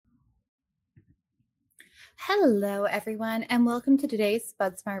Hello, everyone, and welcome to today's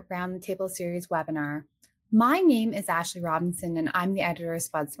Spuds Smart Roundtable Series webinar. My name is Ashley Robinson, and I'm the editor of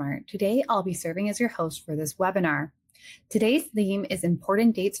Spuds Smart. Today, I'll be serving as your host for this webinar. Today's theme is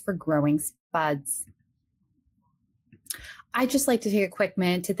important dates for growing spuds. I'd just like to take a quick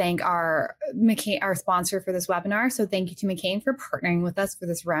minute to thank our sponsor for this webinar. So thank you to McCain for partnering with us for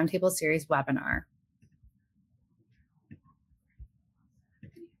this Roundtable Series webinar.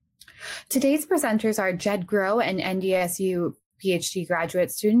 Today's presenters are Jed Grow, an NDSU PhD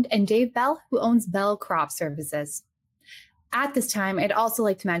graduate student, and Dave Bell, who owns Bell Crop Services. At this time, I'd also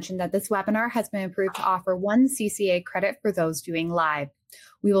like to mention that this webinar has been approved to offer 1 CCA credit for those viewing live.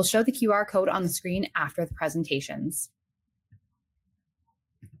 We will show the QR code on the screen after the presentations.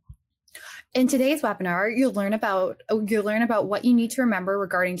 In today's webinar, you'll learn about what you need to remember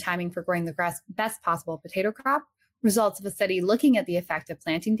regarding timing for growing the best possible potato crop, results of a study looking at the effect of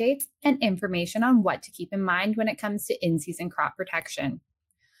planting dates, and information on what to keep in mind when it comes to in-season crop protection.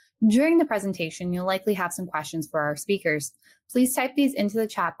 During the presentation, you'll likely have some questions for our speakers. Please type these into the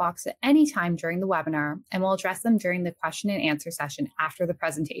chat box at any time during the webinar, and we'll address them during the question and answer session after the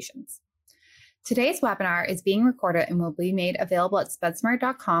presentations. Today's webinar is being recorded and will be made available at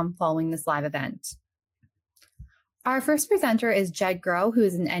spudsmart.com following this live event. Our first presenter is Jed Grow, who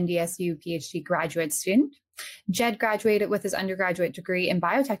is an NDSU PhD graduate student. Jed graduated with his undergraduate degree in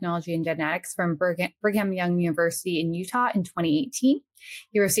biotechnology and genetics from Brigham Young University in Utah in 2018.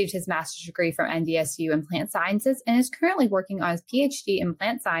 He received his master's degree from NDSU in plant sciences and is currently working on his PhD in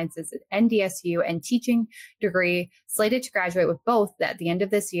plant sciences at NDSU and teaching degree, slated to graduate with both at the end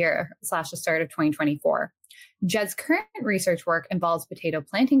of this year / the start of 2024. Jed's current research work involves potato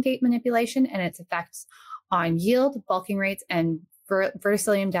planting date manipulation and its effects on yield, bulking rates, and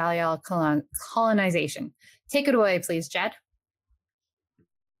verticillium dahlia colonization. Take it away, please, Jed.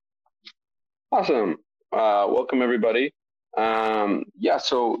 Awesome. Welcome, everybody.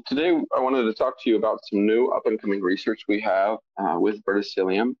 So today I wanted to talk to you about some new up-and-coming research we have with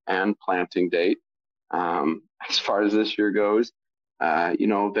verticillium and planting date. As far as this year goes,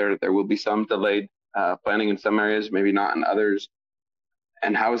 there will be some delayed planting in some areas, maybe not in others.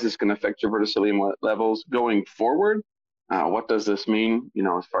 And how is this going to affect your verticillium levels going forward? What does this mean,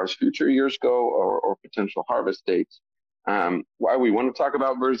 as far as future years go or potential harvest dates? Why we want to talk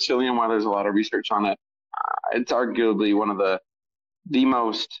about verticillium, why there's a lot of research on it. It's arguably one of the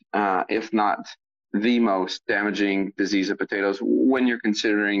most, if not the most damaging disease of potatoes when you're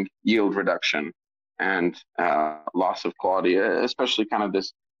considering yield reduction and loss of quality, especially kind of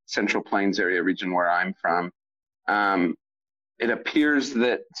this Central Plains area region where I'm from. It appears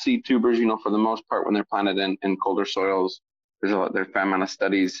that seed tubers, for the most part, when they're planted in colder soils, there's a fair amount of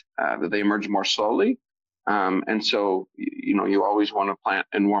studies that they emerge more slowly. And so, you always want to plant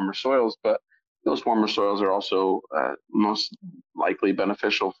in warmer soils, but those warmer soils are also most likely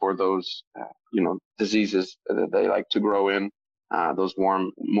beneficial for those, diseases that they like to grow in, those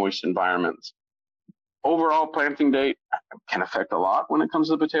warm, moist environments. Overall planting date can affect a lot when it comes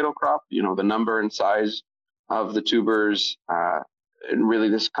to the potato crop, the number and size of the tubers, and really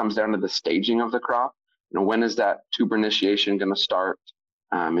this comes down to the staging of the crop. When is that tuber initiation going to start?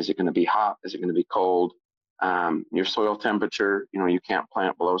 Is it going to be hot? Is it going to be cold? Your soil temperature, you can't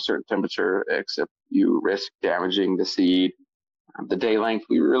plant below a certain temperature except you risk damaging the seed. The day length,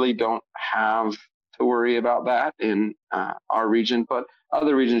 we really don't have to worry about that in our region, but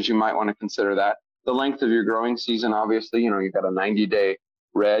other regions you might want to consider that. The length of your growing season, obviously, you've got a 90-day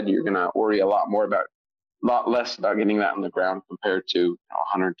red, you're going to worry a lot less about getting that in the ground compared to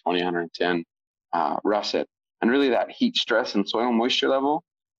 120, 110 russet. And really that heat stress and soil moisture level,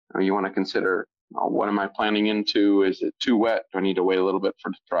 you want to consider, what am I planting into? Is it too wet? Do I need to wait a little bit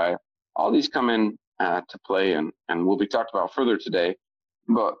for it to dry? All these come in to play and will be talked about further today.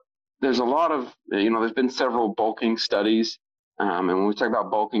 But there's a lot of, there's been several bulking studies. And when we talk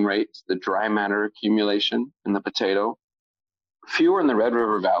about bulking rates, the dry matter accumulation in the potato, fewer in the Red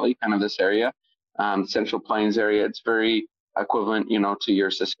River Valley, kind of this area. Central Plains area, it's very equivalent, to your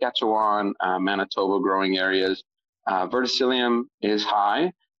Saskatchewan, Manitoba growing areas. Verticillium is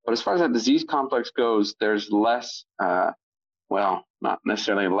high, but as far as that disease complex goes, there's less, not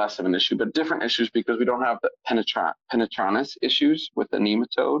necessarily less of an issue, but different issues because we don't have the penetranus issues with the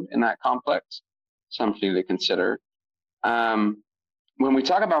nematode in that complex. Something to consider. When we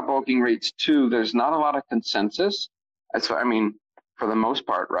talk about bulking rates too, there's not a lot of consensus. For the most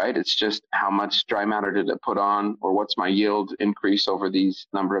part, right? It's just how much dry matter did it put on, or what's my yield increase over these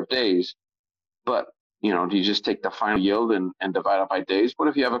number of days. But, do you just take the final yield and divide it by days? What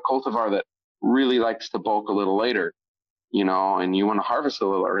if you have a cultivar that really likes to bulk a little later? and you want to harvest a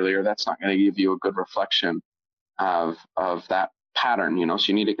little earlier, that's not going to give you a good reflection of that pattern, so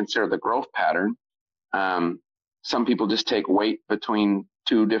you need to consider the growth pattern. Some people just take weight between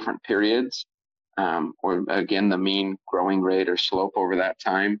two different periods, or again, the mean growing rate or slope over that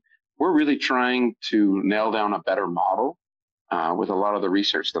time. We're really trying to nail down a better model with a lot of the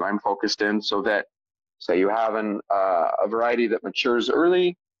research that I'm focused in, so that, say you have a variety that matures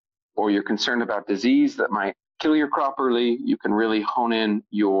early, or you're concerned about disease that might kill your crop early, you can really hone in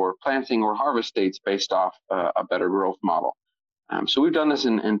your planting or harvest dates based off a better growth model. So we've done this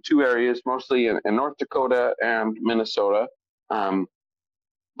in two areas, mostly in North Dakota and Minnesota. Perham,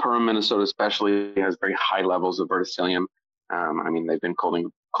 Minnesota especially has very high levels of verticillium. They've been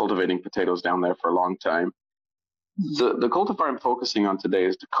cultivating potatoes down there for a long time. The cultivar I'm focusing on today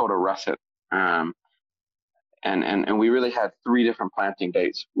is Dakota Russet. And we really had three different planting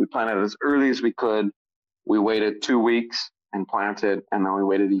dates. We planted as early as we could. We waited 2 weeks and planted, and then we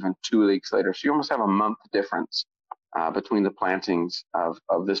waited even 2 weeks later. So you almost have a month difference between the plantings of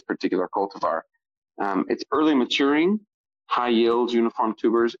this particular cultivar. It's early maturing, high yields, uniform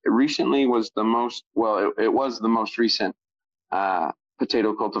tubers. It recently was it was the most recent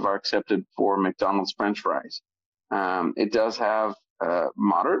potato cultivar accepted for McDonald's French fries. It does have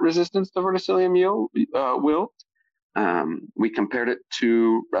moderate resistance to verticillium wilt. We compared it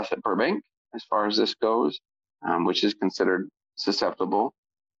to Russet Burbank as far as this goes, which is considered susceptible.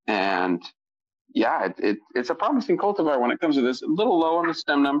 And yeah, it's a promising cultivar when it comes to this. A little low on the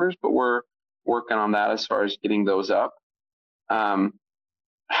stem numbers, but we're working on that as far as getting those up.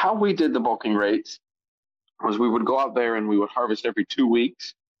 How we did the bulking rates was we would go out there and we would harvest every 2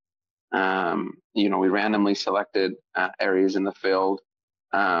 weeks. We randomly selected areas in the field.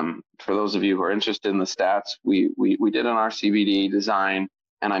 For those of you who are interested in the stats, we did an RCVD design,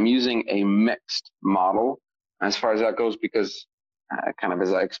 and I'm using a mixed model as far as that goes, because kind of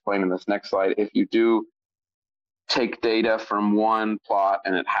as I explain in this next slide, if you do take data from one plot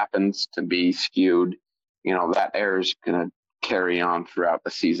and it happens to be skewed, that error is going to carry on throughout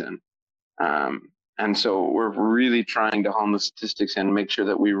the season. And so we're really trying to hone the statistics and make sure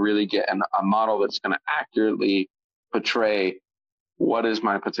that we really get a model that's going to accurately portray what is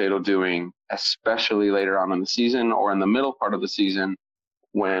my potato doing, especially later on in the season or in the middle part of the season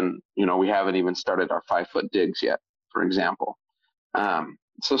when, we haven't even started our 5-foot digs yet, for example.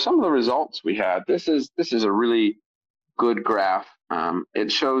 So some of the results we had, this is a really good graph.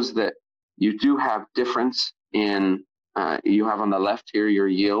 It shows that you do have difference in, you have on the left here your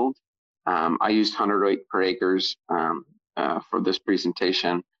yield. I used 100 weight per acres for this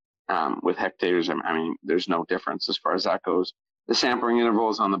presentation. With hectares, there's no difference as far as that goes. The sampling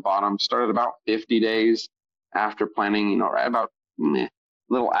intervals on the bottom started about 50 days after planting, right about a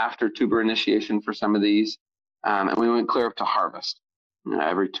little after tuber initiation for some of these. And we went clear up to harvest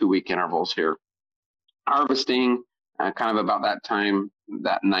every 2 week intervals here. Harvesting kind of about that time,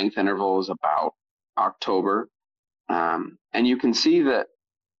 that 9th interval is about October. And you can see that,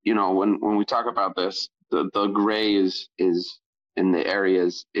 when we talk about this, the gray is in the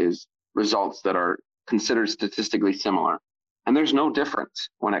areas is results that are considered statistically similar. And there's no difference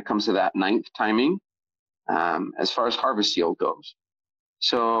when it comes to that 9th timing as far as harvest yield goes.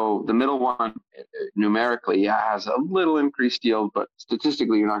 So the middle one numerically has a little increased yield, but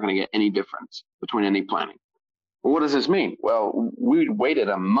statistically you're not going to get any difference between any planting. Well, what does this mean? Well, we waited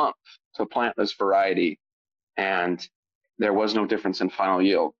a month to plant this variety, and there was no difference in final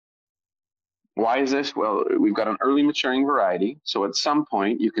yield. Why is this? Well, we've got an early maturing variety. So at some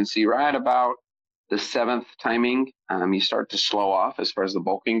point you can see right about the 7th timing, you start to slow off as far as the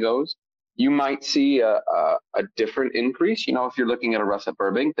bulking goes. You might see a different increase, if you're looking at a Russet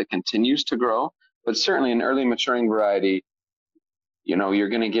Burbank that continues to grow, but certainly an early maturing variety, you're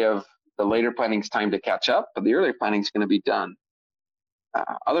going to give the later plantings time to catch up, but the earlier planting is going to be done.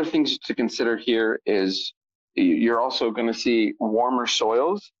 Other things to consider here is you're also going to see warmer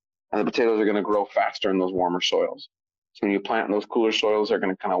soils, and the potatoes are going to grow faster in those warmer soils. So when you plant in those cooler soils, they're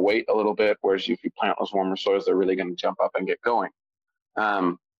going to kind of wait a little bit, whereas if you plant those warmer soils, they're really going to jump up and get going.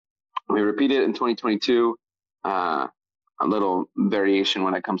 We repeated it in 2022, a little variation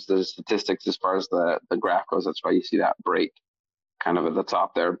when it comes to the statistics as far as the graph goes. That's why you see that break kind of at the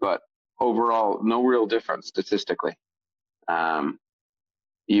top there. But overall, no real difference statistically.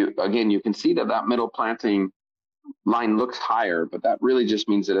 You can see that middle planting line looks higher, but that really just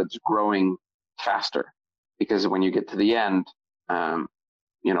means that it's growing faster, because when you get to the end,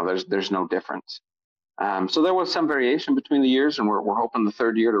 there's no difference. So there was some variation between the years, and we're hoping the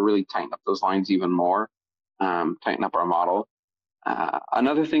third year to really tighten up those lines even more, tighten up our model.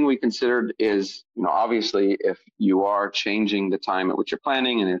 Another thing we considered is, obviously, if you are changing the time at which you're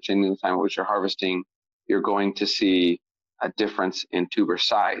planting and you're changing the time at which you're harvesting, you're going to see a difference in tuber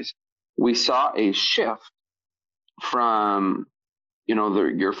size. We saw a shift from,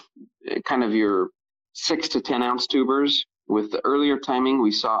 your kind of your 6 to 10 ounce tubers. With the earlier timing,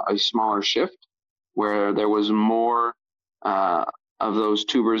 we saw a smaller shift where there was more of those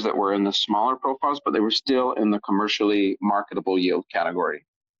tubers that were in the smaller profiles, but they were still in the commercially marketable yield category.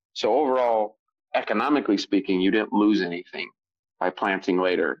 So overall, economically speaking, you didn't lose anything by planting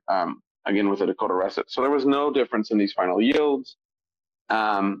later, again, with the Dakota russet. So there was no difference in these final yields.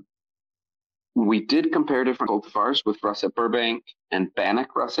 We did compare different cultivars with russet Burbank and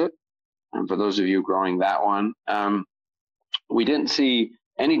Bannock russet. And for those of you growing that one, we didn't see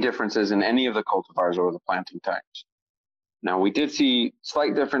any differences in any of the cultivars over the planting times. Now, we did see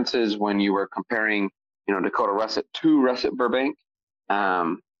slight differences when you were comparing, Dakota russet to russet Burbank,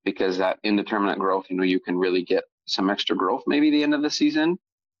 because that indeterminate growth, you can really get some extra growth maybe the end of the season,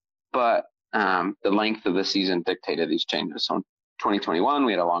 but the length of the season dictated these changes. So in 2021,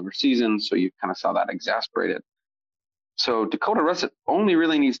 we had a longer season, so you kind of saw that exasperated. So Dakota russet only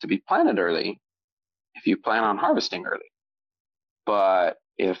really needs to be planted early if you plan on harvesting early. But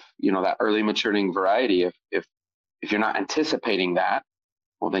if, that early maturing variety, if you're not anticipating that,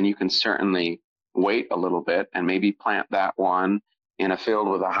 well, then you can certainly wait a little bit and maybe plant that one in a field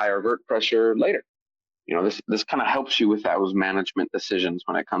with a higher vert pressure later. This kind of helps you with those management decisions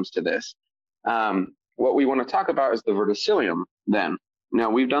when it comes to this. What we want to talk about is the verticillium then. Now,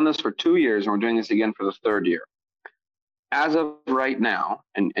 we've done this for 2 years, and we're doing this again for the 3rd year. As of right now,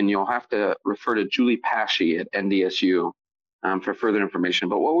 and you'll have to refer to Julie Pashy at NDSU for further information,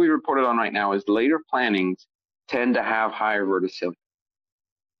 but what we reported on right now is later plantings tend to have higher verticillium.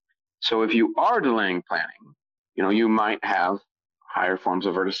 So if you are delaying planting, you might have higher forms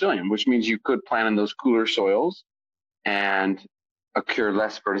of verticillium, which means you could plant in those cooler soils and occur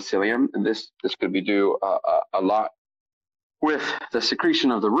less verticillium. And this could be due a lot with the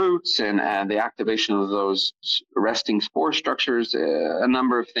secretion of the roots and the activation of those resting spore structures. A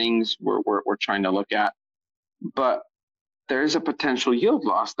number of things we're trying to look at, but there is a potential yield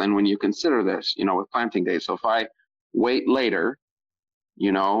loss then when you consider this, with planting days. So if I wait later,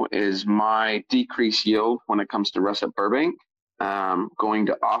 is my decreased yield when it comes to russet Burbank going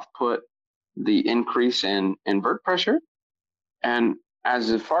to off-put the increase in vert pressure? And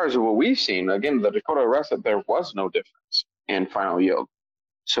as far as what we've seen, again, the Dakota russet, there was no difference in final yield.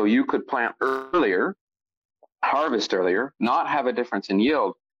 So you could plant earlier, harvest earlier, not have a difference in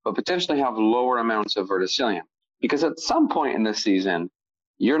yield, but potentially have lower amounts of verticillium. Because at some point in the season,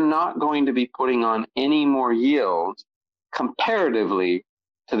 you're not going to be putting on any more yield comparatively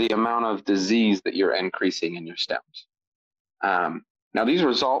to the amount of disease that you're increasing in your stems. Now, these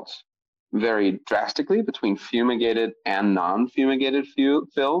results vary drastically between fumigated and non-fumigated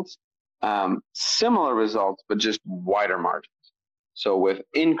fields. Similar results, but just wider margins. So with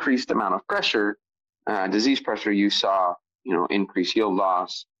increased amount of pressure, disease pressure, you saw, increased yield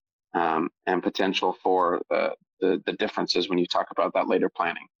loss and potential for the differences when you talk about that later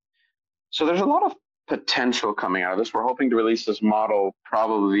planning. So there's a lot of potential coming out of this. We're hoping to release this model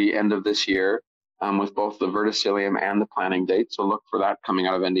probably end of this year with both the verticillium and the planting date. So look for that coming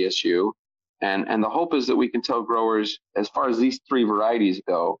out of NDSU. And the hope is that we can tell growers, as far as these 3 varieties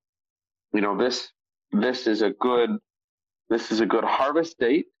go, this is a good harvest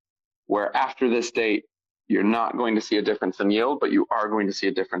date, where after this date, you're not going to see a difference in yield, but you are going to see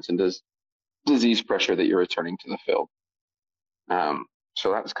a difference in disease pressure that you're returning to the field.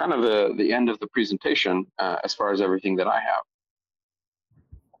 So that's kind of the end of the presentation as far as everything that I have.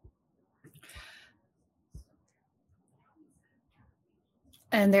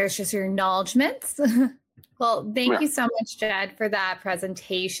 And there's just your acknowledgments. Well, thank you so much, Jed, for that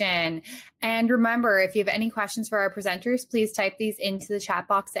presentation. And remember, if you have any questions for our presenters, please type these into the chat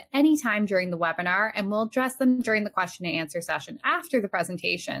box at any time during the webinar, and we'll address them during the question and answer session after the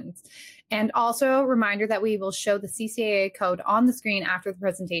presentations. And also a reminder that we will show the CCAA code on the screen after the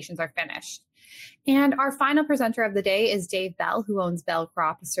presentations are finished. And our final presenter of the day is Dave Bell, who owns Bell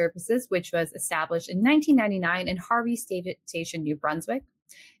Crop Services, which was established in 1999 in Harvey Station, New Brunswick.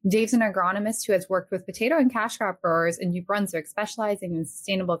 Dave's an agronomist who has worked with potato and cash crop growers in New Brunswick, specializing in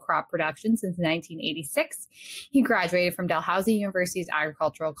sustainable crop production since 1986. He graduated from Dalhousie University's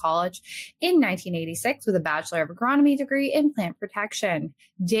Agricultural College in 1986 with a Bachelor of Agronomy degree in plant protection.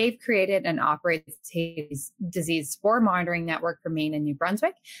 Dave created and operates his disease spore monitoring network for Maine and New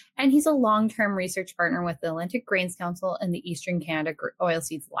Brunswick, and he's a long-term research partner with the Atlantic Grains Council and the Eastern Canada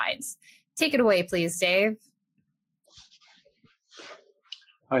Oilseeds Alliance. Take it away, please, Dave.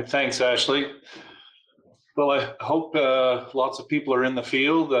 Hi, thanks, Ashley. Well, I hope lots of people are in the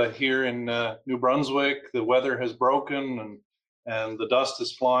field here in New Brunswick. The weather has broken and the dust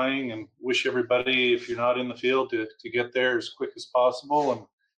is flying, and wish everybody, if you're not in the field, to get there as quick as possible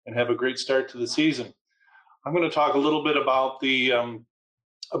and have a great start to the season. I'm going to talk a little bit about the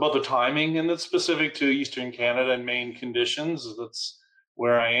timing, and it's specific to Eastern Canada and Maine conditions. That's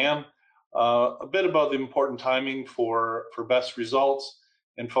where I am. A bit about the important timing for best results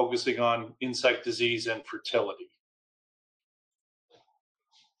and focusing on insect disease and fertility.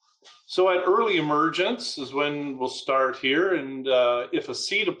 So at early emergence is when we'll start here, and if a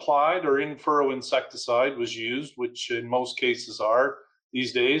seed applied or in-furrow insecticide was used, which in most cases are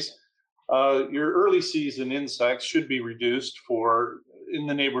these days, your early season insects should be reduced for in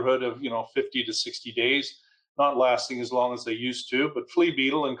the neighborhood of 50 to 60 days, not lasting as long as they used to. But flea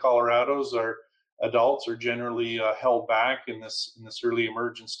beetle in Colorado's adults are generally held back in this early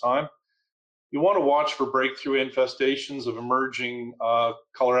emergence time. You want to watch for breakthrough infestations of emerging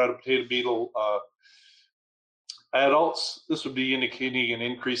Colorado potato beetle adults. This would be indicating an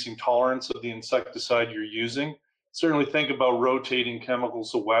increasing tolerance of the insecticide you're using. Certainly think about rotating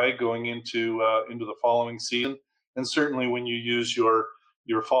chemicals away going into the following season, and certainly when you use your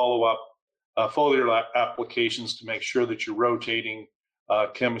follow-up foliar applications to make sure that you're rotating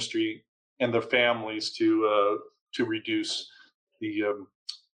chemistry and their families to reduce the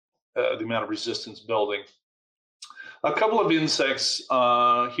amount of resistance building. A couple of insects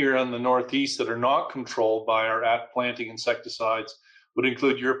here on the northeast that are not controlled by our at-planting insecticides would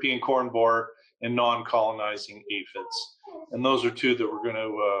include European corn borer and non-colonizing aphids, and those are two that we're going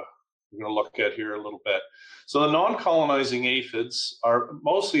to look at here a little bit. So the non-colonizing aphids are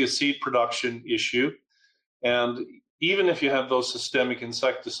mostly a seed production issue, and even if you have those systemic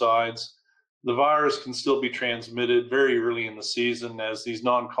insecticides, the virus can still be transmitted very early in the season, as these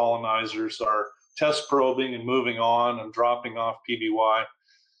non-colonizers are test probing and moving on and dropping off PBY.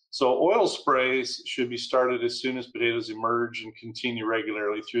 So oil sprays should be started as soon as potatoes emerge and continue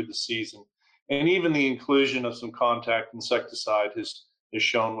regularly through the season. And even the inclusion of some contact insecticide is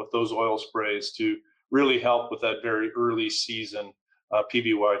shown with those oil sprays to really help with that very early season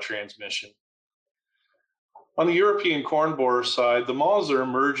PBY transmission. On the European corn borer side, the moths are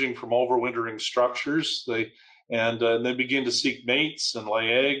emerging from overwintering structures. They begin to seek mates and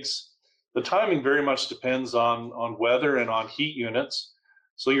lay eggs. The timing very much depends on weather and on heat units.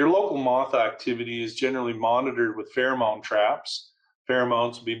 So your local moth activity is generally monitored with pheromone traps.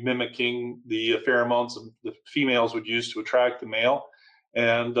 Pheromones would be mimicking the pheromones the females would use to attract the male,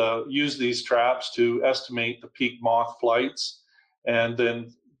 and use these traps to estimate the peak moth flights, and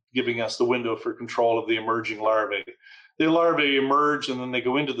then giving us the window for control of the emerging larvae. The larvae emerge and then they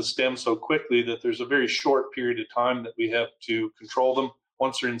go into the stem so quickly that there's a very short period of time that we have to control them.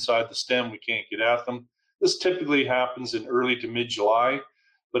 Once they're inside the stem, we can't get at them. This typically happens in early to mid-July,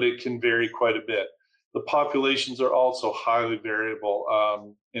 but it can vary quite a bit. The populations are also highly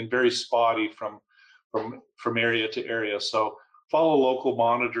variable and very spotty from area to area. So follow local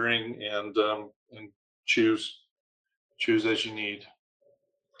monitoring and choose as you need.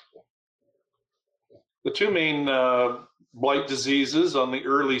 The two main blight diseases on the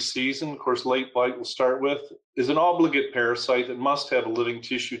early season, of course, late blight we'll start with, is an obligate parasite that must have a living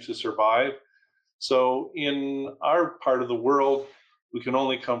tissue to survive. So in our part of the world, we can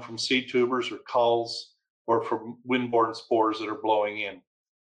only come from seed tubers or culls or from windborne spores that are blowing in.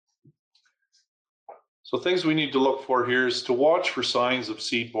 So things we need to look for here is to watch for signs of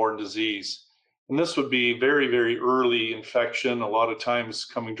seed-borne disease. And this would be very, very early infection, a lot of times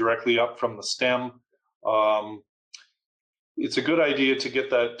coming directly up from the stem. It's a good idea to get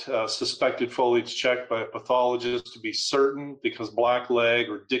that suspected foliage checked by a pathologist to be certain, because black leg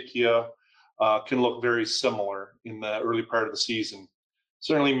or dichia can look very similar in the early part of the season.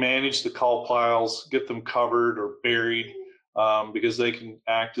 Certainly manage the cull piles, get them covered or buried, because they can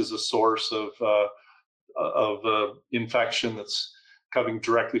act as a source of infection that's coming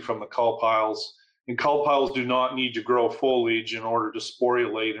directly from the cull piles. And cull piles do not need to grow foliage in order to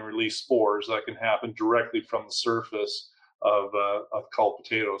sporulate and release spores. That can happen directly from the surface of cull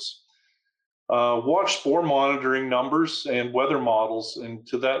potatoes. Watch spore monitoring numbers and weather models, and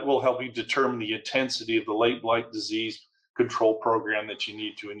to that will help you determine the intensity of the late blight disease control program that you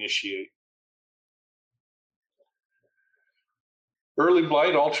need to initiate. Early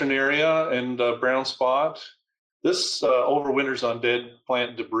blight, alternaria, and brown spot. This overwinters on dead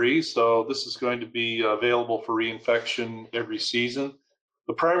plant debris, so this is going to be available for reinfection every season.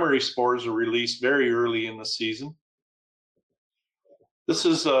 The primary spores are released very early in the season. This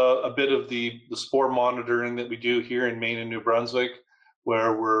is a bit of the spore monitoring that we do here in Maine and New Brunswick.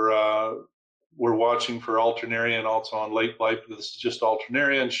 where we're watching for alternaria and also on late blight, but this is just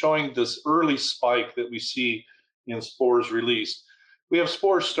alternaria, and showing this early spike that we see in spores released. We have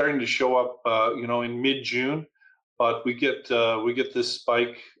spores starting to show up, in mid-June, but we get this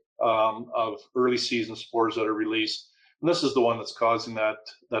spike of early season spores that are released, and this is the one that's causing that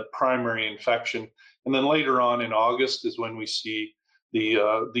primary infection. And then later on in August is when we see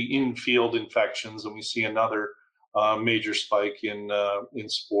the in-field infections, and we see another major spike in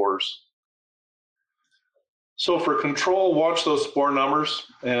spores. So for control, watch those spore numbers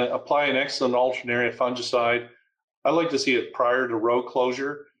and apply an excellent alternaria fungicide. I like to see it prior to row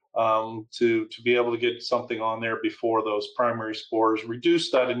closure to be able to get something on there before those primary spores,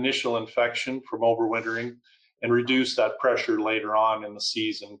 reduce that initial infection from overwintering, and reduce that pressure later on in the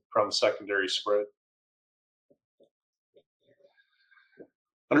season from secondary spread.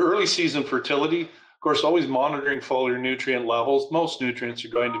 Under early season fertility, of course, always monitoring foliar nutrient levels. Most nutrients are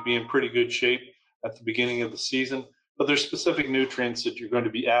going to be in pretty good shape at the beginning of the season, but there's specific nutrients that you're going to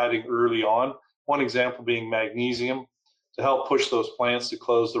be adding early on. One example being magnesium, to help push those plants to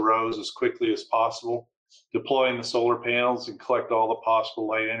close the rows as quickly as possible, deploying the solar panels and collect all the possible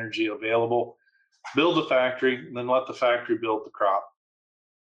light energy available, build the factory, and then let the factory build the crop.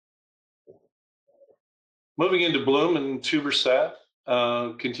 Moving into bloom and tuber set,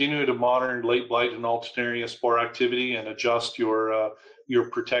 continue to monitor late blight and alternaria spore activity and adjust your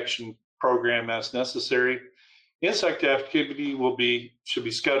protection program as necessary. Insect activity should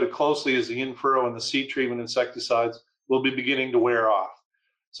be scouted closely as the in-furrow and the seed treatment insecticides will be beginning to wear off.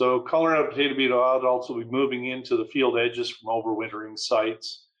 So color-out potato beetle adults will be moving into the field edges from overwintering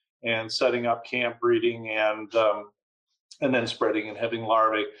sites and setting up camp breeding and then spreading and having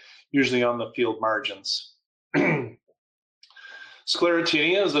larvae, usually on the field margins.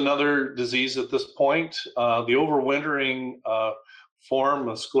 Sclerotinia is another disease at this point. The overwintering form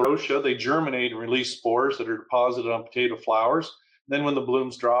of sclerotia, they germinate and release spores that are deposited on potato flowers. Then when the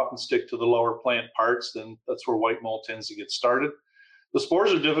blooms drop and stick to the lower plant parts, then that's where white mold tends to get started. The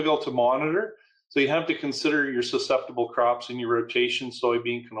spores are difficult to monitor, so you have to consider your susceptible crops in your rotation: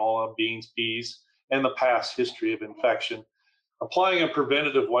 soybean, canola, beans, peas, and the past history of infection. Applying a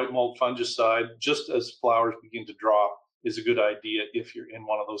preventative white mold fungicide just as flowers begin to drop is a good idea if you're in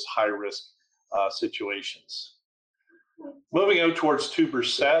one of those high-risk situations. Moving out towards tuber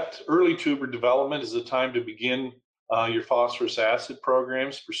set, early tuber development is the time to begin your phosphorus acid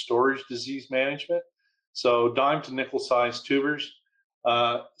programs for storage disease management. So dime to nickel sized tubers.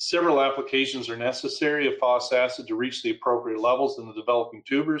 Several applications are necessary of phos acid to reach the appropriate levels in the developing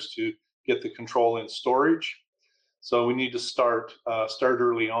tubers to get the control in storage. So we need to start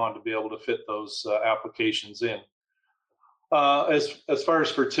early on to be able to fit those applications in. As far as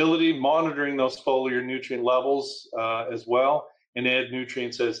fertility, monitoring those foliar nutrient levels as well, and add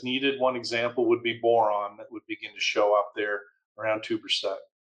nutrients as needed. One example would be boron that would begin to show up there around tuber set.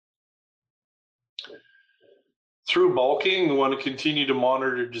 Through bulking, we want to continue to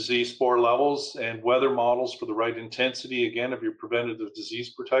monitor disease spore levels and weather models for the right intensity, again, of your preventative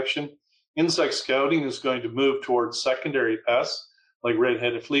disease protection. Insect scouting is going to move towards secondary pests like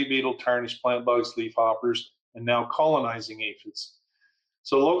red-headed flea beetle, tarnished plant bugs, leafhoppers, and now colonizing aphids.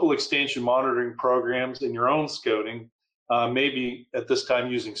 So local extension monitoring programs in your own scouting, maybe at this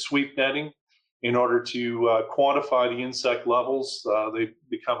time using sweep netting in order to quantify the insect levels. They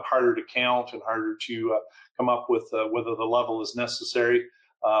become harder to count and harder to come up with whether the level is necessary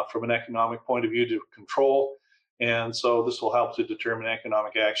from an economic point of view to control. And so this will help to determine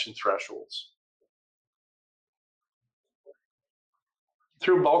economic action thresholds.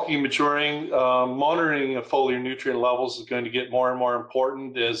 Through bulking and maturing, monitoring of foliar nutrient levels is going to get more and more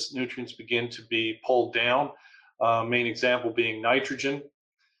important as nutrients begin to be pulled down. Main example being nitrogen.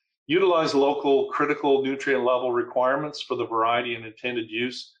 Utilize local critical nutrient level requirements for the variety and intended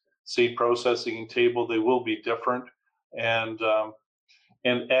use. Seed processing and table, they will be different, and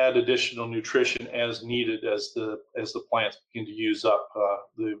add additional nutrition as needed as the plants begin to use up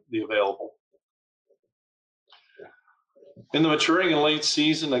the available. In the maturing and late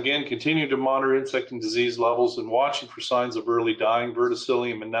season, again, continue to monitor insect and disease levels and watching for signs of early dying,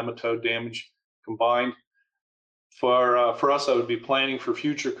 verticillium and nematode damage combined. For us, I would be planning for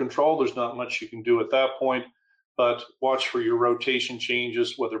future control. There's not much you can do at that point, but watch for your rotation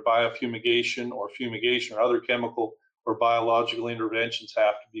changes, whether biofumigation or fumigation or other chemical or biological interventions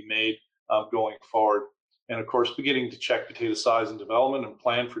have to be made going forward. And of course, beginning to check potato size and development and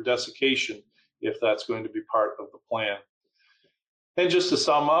plan for desiccation if that's going to be part of the plan. And just to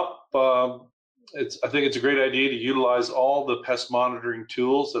sum up, I think it's a great idea to utilize all the pest monitoring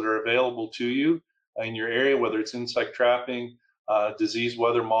tools that are available to you in your area, whether it's insect trapping, disease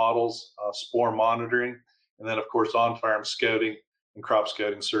weather models, spore monitoring, and then of course on-farm scouting and crop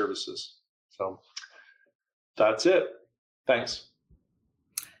scouting services. So that's it. Thanks.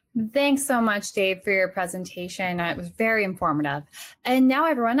 Thanks so much, Dave, for your presentation. It was very informative. And now,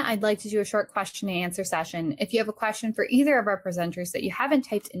 everyone, I'd like to do a short question and answer session. If you have a question for either of our presenters that you haven't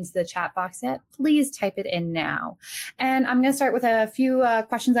typed into the chat box yet, please type it in now. And I'm going to start with a few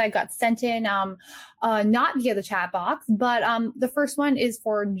questions I got sent in, not via the chat box, but the first one is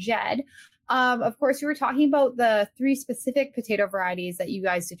for Jed. Of course, you were talking about the 3 specific potato varieties that you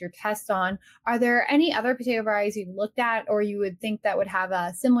guys did your test on. Are there any other potato varieties you looked at or you would think that would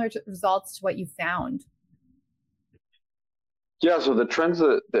have similar results to what you found? Yeah, so the trends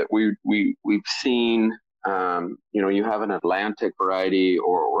that we've seen, you have an Atlantic variety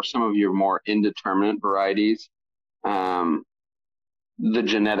or some of your more indeterminate varieties. The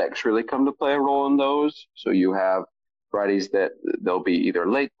genetics really come to play a role in those. So you have varieties that they'll be either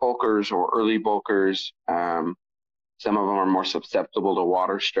late bulkers or early bulkers. Some of them are more susceptible to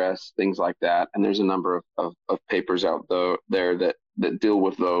water stress, things like that. And there's a number of papers out there that deal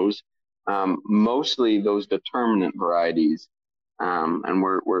with those. Mostly those determinate varieties, and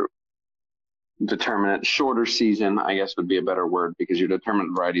we're determinate shorter season, I guess would be a better word, because your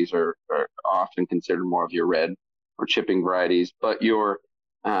determinate varieties are often considered more of your red or chipping varieties. But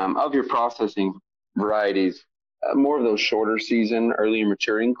of your processing varieties, more of those shorter season, early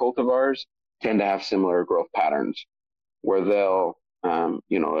maturing cultivars tend to have similar growth patterns where they'll,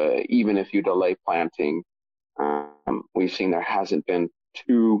 even if you delay planting, we've seen there hasn't been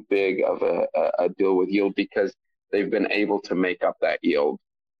too big of a deal with yield because they've been able to make up that yield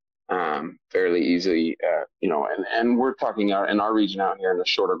fairly easily, and we're talking in our region out here in the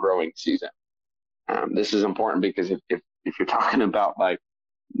shorter growing season. This is important because if you're talking about like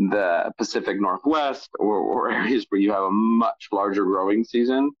the Pacific Northwest or areas where you have a much larger growing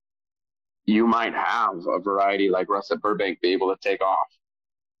season, you might have a variety like Russet Burbank be able to take off.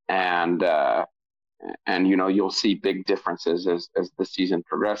 And you'll see big differences as the season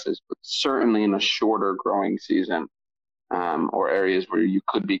progresses, but certainly in a shorter growing season, or areas where you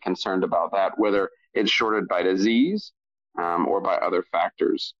could be concerned about that, whether it's shorted by disease or by other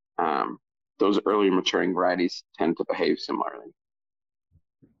factors, those early maturing varieties tend to behave similarly.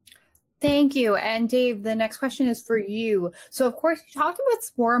 Thank you. And Dave, the next question is for you. So of course, you talked about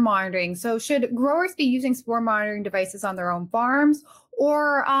spore monitoring. So should growers be using spore monitoring devices on their own farms,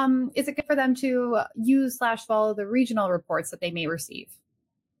 or is it good for them to use/follow the regional reports that they may receive?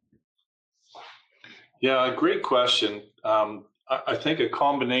 Yeah, great question. I think a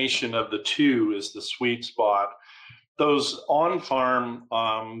combination of the two is the sweet spot. Those on-farm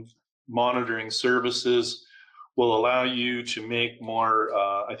monitoring services will allow you to make more,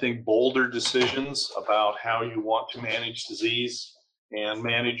 I think, bolder decisions about how you want to manage disease and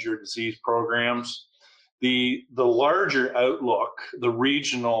manage your disease programs. The larger outlook, the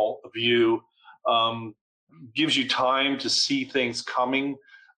regional view, gives you time to see things coming,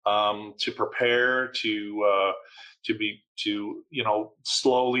 to prepare, to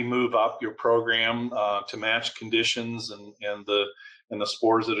slowly move up your program to match conditions and the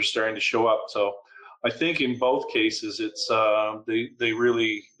spores that are starting to show up. So I think in both cases, it's they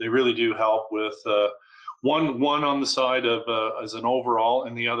really do help with one on the side of as an overall,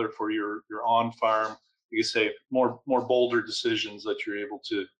 and the other for your on farm, you say more bolder decisions that you're able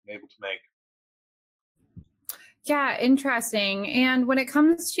to make. Yeah, interesting. And when it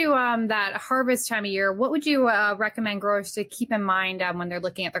comes to that harvest time of year, what would you recommend growers to keep in mind when they're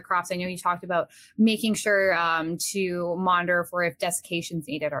looking at their crops? I know you talked about making sure to monitor for if desiccation is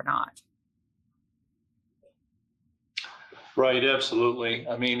needed or not. Right, absolutely.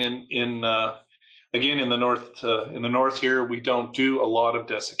 I mean, again, in the north here, we don't do a lot of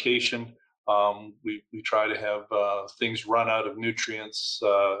desiccation. We try to have things run out of nutrients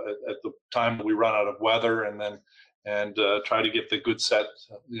at the time that we run out of weather, and try to get the good set,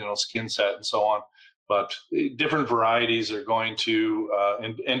 skin set and so on. But different varieties are going to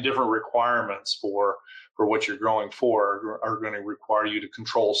and different requirements for what you're growing for are going to require you to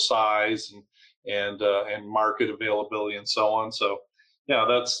control size and market availability and so on. So yeah,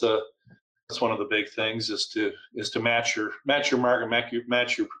 that's one of the big things is to match your market,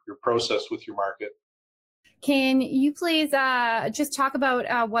 match your process with your market. Can you please just talk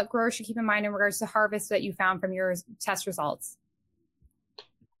about what growers should keep in mind in regards to harvest that you found from your test results?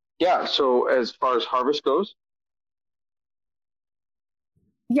 Yeah, so as far as harvest goes?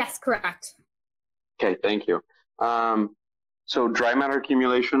 Yes, correct. Okay, thank you. So dry matter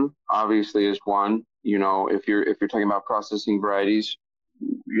accumulation obviously is one. If you're talking about processing varieties,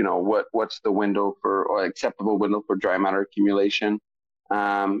 what's the window for, or acceptable window for dry matter accumulation.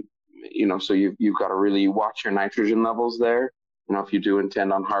 So you've got to really watch your nitrogen levels there. If you do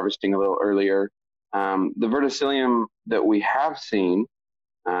intend on harvesting a little earlier. The verticillium that we have seen,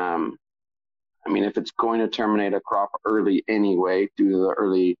 if it's going to terminate a crop early anyway due to the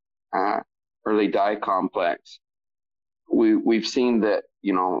early die complex, we've seen that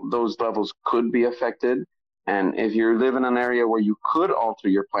those levels could be affected. And if you live in an area where you could alter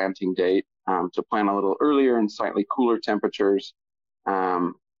your planting date to plant a little earlier in slightly cooler temperatures,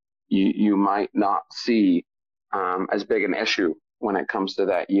 you might not see as big an issue when it comes to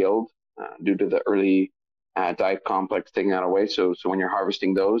that yield due to the early die complex taking that away. So when you're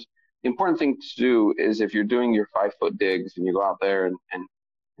harvesting those, the important thing to do is, if you're doing your 5-foot digs and you go out there and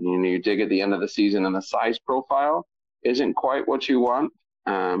you dig at the end of the season and the size profile isn't quite what you want,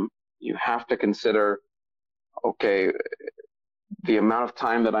 you have to consider, okay, the amount of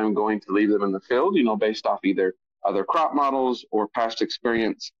time that I'm going to leave them in the field, based off either other crop models or past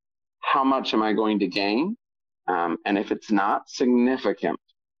experience, how much am I going to gain? And if it's not significant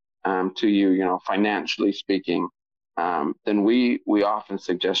to you, financially speaking, then we often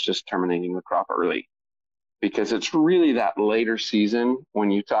suggest just terminating the crop early, because it's really that later season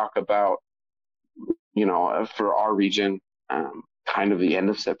when you talk about, for our region, kind of the end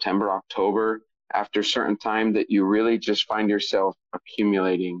of September, October, after a certain time, that you really just find yourself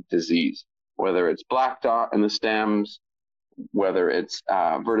accumulating disease, whether it's black dot in the stems, whether it's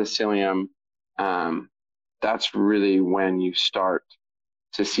verticillium. That's really when you start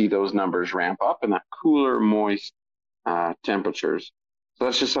to see those numbers ramp up in that cooler, moist temperatures. So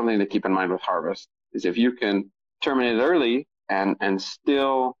that's just something to keep in mind with harvest, is if you can terminate it early and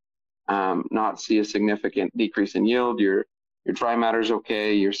still not see a significant decrease in yield, your dry matter's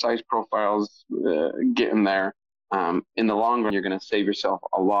okay, your size profile's getting there. In the long run, you're going to save yourself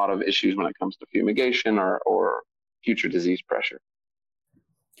a lot of issues when it comes to fumigation or future disease pressure.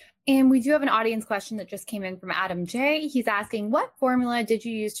 And we do have an audience question that just came in from Adam J. He's asking, what formula did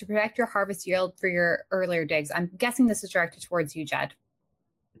you use to protect your harvest yield for your earlier digs? I'm guessing this is directed towards you, Jed.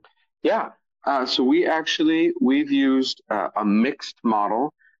 Yeah. So we've used a mixed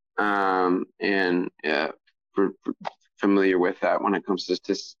model, and for familiar with that when it comes to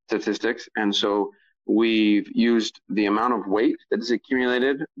statistics. And so we've used the amount of weight that is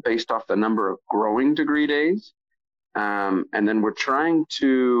accumulated based off the number of growing degree days. And then we're trying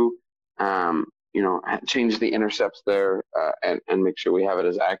to, change the intercepts there and make sure we have it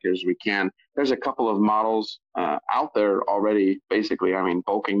as accurate as we can. There's a couple of models out there already, basically,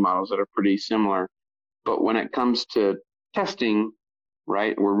 bulking models that are pretty similar. But when it comes to testing,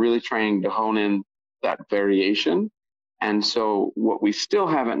 right, we're really trying to hone in that variation. And so what we still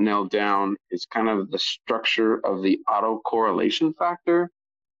haven't nailed down is kind of the structure of the autocorrelation factor,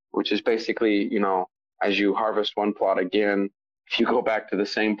 which is basically, as you harvest one plot again, if you go back to the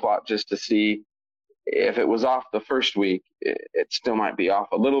same plot just to see if it was off the first week, it still might be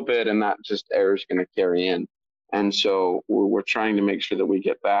off a little bit, and that just error is going to carry in. And so we're trying to make sure that we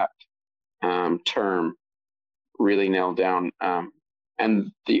get that term really nailed down.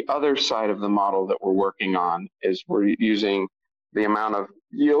 And the other side of the model that we're working on is we're using the amount of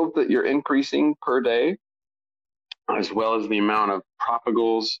yield that you're increasing per day, as well as the amount of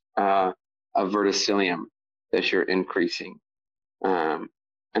propagals of verticillium that you're increasing.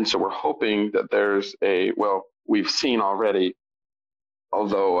 And so we're hoping that we've seen already,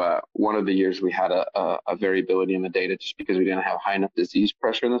 although one of the years we had a variability in the data just because we didn't have high enough disease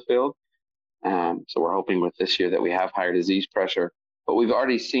pressure in the field. So we're hoping with this year that we have higher disease pressure. But we've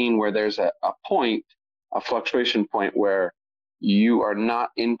already seen where there's a fluctuation point where you are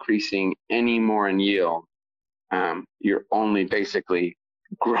not increasing any more in yield. You're only basically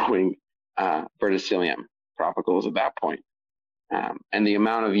growing verticillium propagals at that point. And the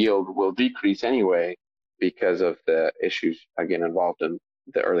amount of yield will decrease anyway because of the issues, again, involved in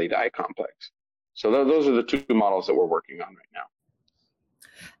the early die complex. So those are the two models that we're working on right now.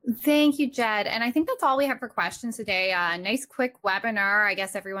 Thank you, Jed. And I think that's all we have for questions today. Nice quick webinar. I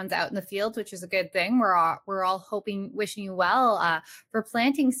guess everyone's out in the field, which is a good thing. We're all wishing you well for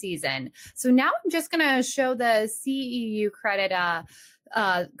planting season. So now I'm just going to show the CEU credit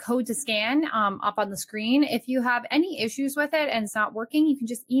code to scan up on the screen. If you have any issues with it and it's not working, you can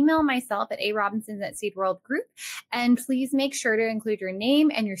just email myself at arobinsons@seedworld.group. And please make sure to include your name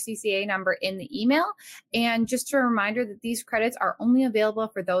and your CCA number in the email. And just a reminder that these credits are only available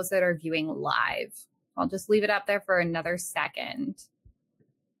for those that are viewing live. I'll just leave it up there for another second.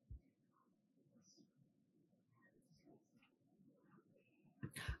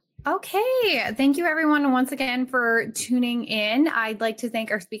 Okay. Thank you, everyone, once again for tuning in. I'd like to thank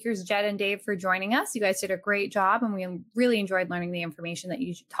our speakers, Jed and Dave, for joining us. You guys did a great job, and we really enjoyed learning the information that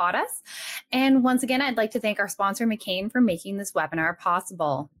you taught us. And once again, I'd like to thank our sponsor, McCain, for making this webinar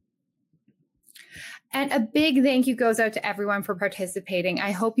possible. And a big thank you goes out to everyone for participating.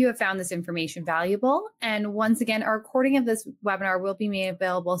 I hope you have found this information valuable. And once again, a recording of this webinar will be made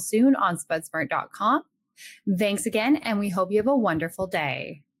available soon on spudsmart.com. Thanks again, and we hope you have a wonderful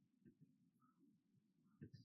day.